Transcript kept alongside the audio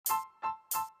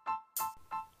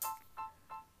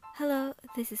Hello,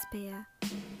 this is Pia.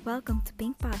 Welcome to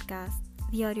Pink Podcast,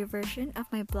 the audio version of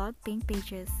my blog Pink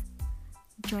Pages.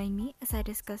 Join me as I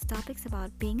discuss topics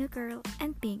about being a girl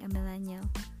and being a millennial.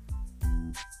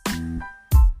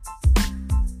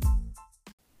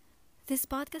 This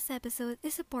podcast episode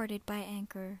is supported by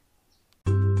Anchor.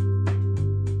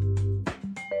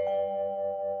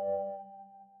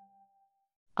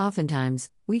 Oftentimes,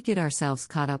 we get ourselves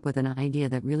caught up with an idea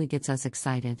that really gets us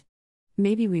excited.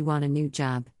 Maybe we want a new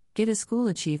job, get a school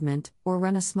achievement, or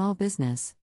run a small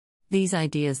business. These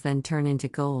ideas then turn into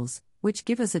goals, which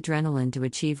give us adrenaline to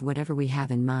achieve whatever we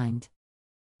have in mind.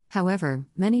 However,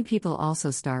 many people also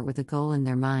start with a goal in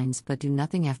their minds but do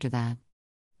nothing after that.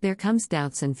 There comes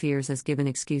doubts and fears as given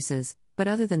excuses, but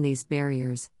other than these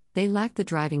barriers, they lack the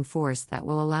driving force that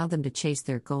will allow them to chase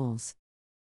their goals.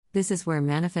 This is where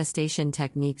manifestation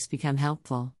techniques become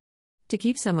helpful. To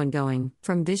keep someone going,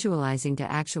 from visualizing to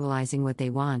actualizing what they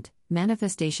want,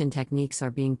 manifestation techniques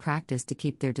are being practiced to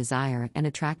keep their desire and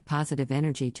attract positive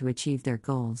energy to achieve their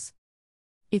goals.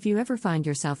 If you ever find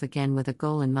yourself again with a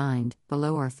goal in mind,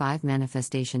 below are 5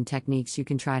 manifestation techniques you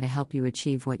can try to help you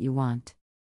achieve what you want.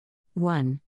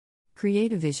 1.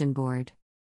 Create a vision board.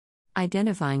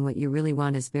 Identifying what you really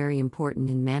want is very important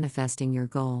in manifesting your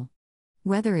goal.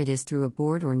 Whether it is through a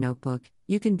board or notebook,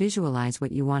 you can visualize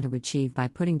what you want to achieve by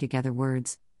putting together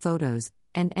words, photos,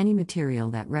 and any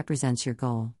material that represents your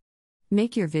goal.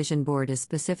 Make your vision board as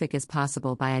specific as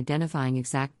possible by identifying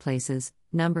exact places,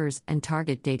 numbers, and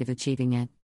target date of achieving it.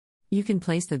 You can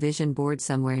place the vision board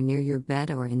somewhere near your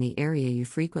bed or in the area you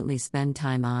frequently spend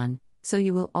time on, so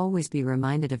you will always be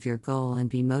reminded of your goal and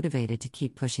be motivated to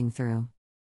keep pushing through.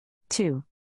 2.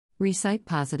 Recite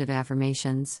positive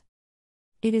affirmations.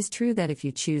 It is true that if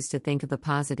you choose to think of the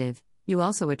positive, you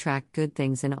also attract good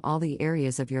things in all the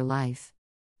areas of your life.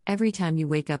 Every time you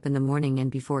wake up in the morning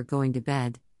and before going to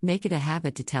bed, make it a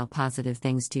habit to tell positive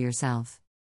things to yourself.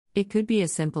 It could be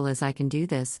as simple as "I can do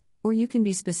this," or you can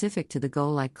be specific to the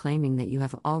goal, like claiming that you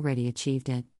have already achieved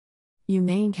it. You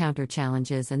may encounter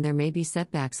challenges and there may be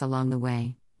setbacks along the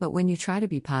way, but when you try to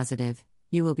be positive,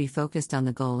 you will be focused on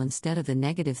the goal instead of the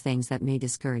negative things that may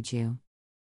discourage you.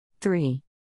 3.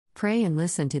 Pray and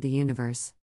listen to the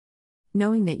universe.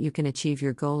 Knowing that you can achieve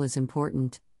your goal is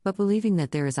important, but believing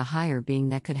that there is a higher being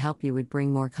that could help you would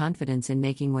bring more confidence in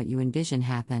making what you envision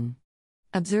happen.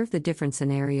 Observe the different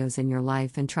scenarios in your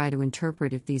life and try to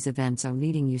interpret if these events are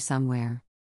leading you somewhere.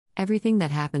 Everything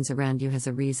that happens around you has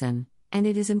a reason, and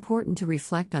it is important to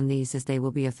reflect on these as they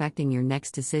will be affecting your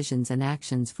next decisions and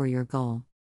actions for your goal.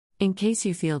 In case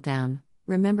you feel down,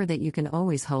 remember that you can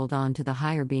always hold on to the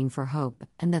higher being for hope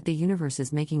and that the universe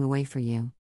is making a way for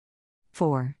you.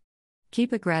 4.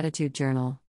 Keep a gratitude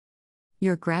journal.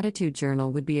 Your gratitude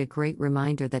journal would be a great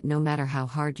reminder that no matter how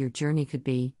hard your journey could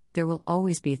be, there will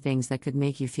always be things that could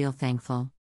make you feel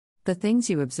thankful. The things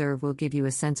you observe will give you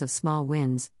a sense of small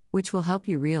wins, which will help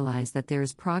you realize that there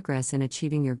is progress in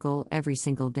achieving your goal every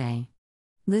single day.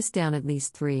 List down at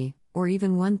least 3, or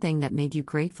even 1 thing that made you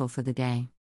grateful for the day.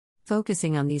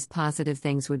 Focusing on these positive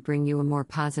things would bring you a more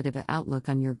positive outlook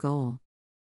on your goal.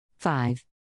 5.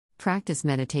 Practice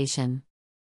meditation.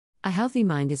 A healthy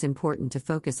mind is important to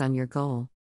focus on your goal.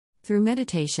 Through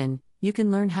meditation, you can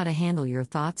learn how to handle your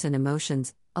thoughts and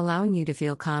emotions, allowing you to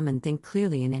feel calm and think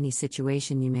clearly in any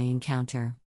situation you may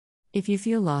encounter. If you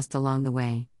feel lost along the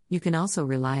way, you can also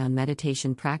rely on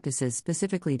meditation practices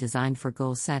specifically designed for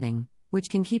goal setting,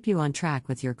 which can keep you on track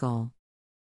with your goal.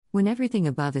 When everything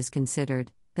above is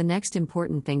considered, the next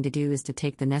important thing to do is to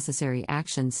take the necessary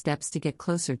action steps to get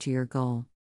closer to your goal.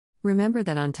 Remember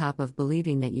that on top of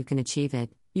believing that you can achieve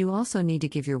it, you also need to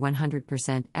give your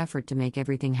 100% effort to make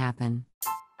everything happen.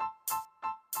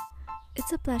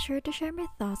 It's a pleasure to share my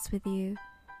thoughts with you.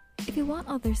 If you want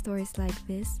other stories like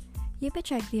this, you may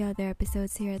check the other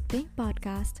episodes here at Pink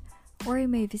Podcast, or you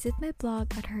may visit my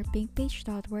blog at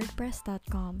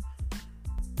herpinkpage.wordpress.com.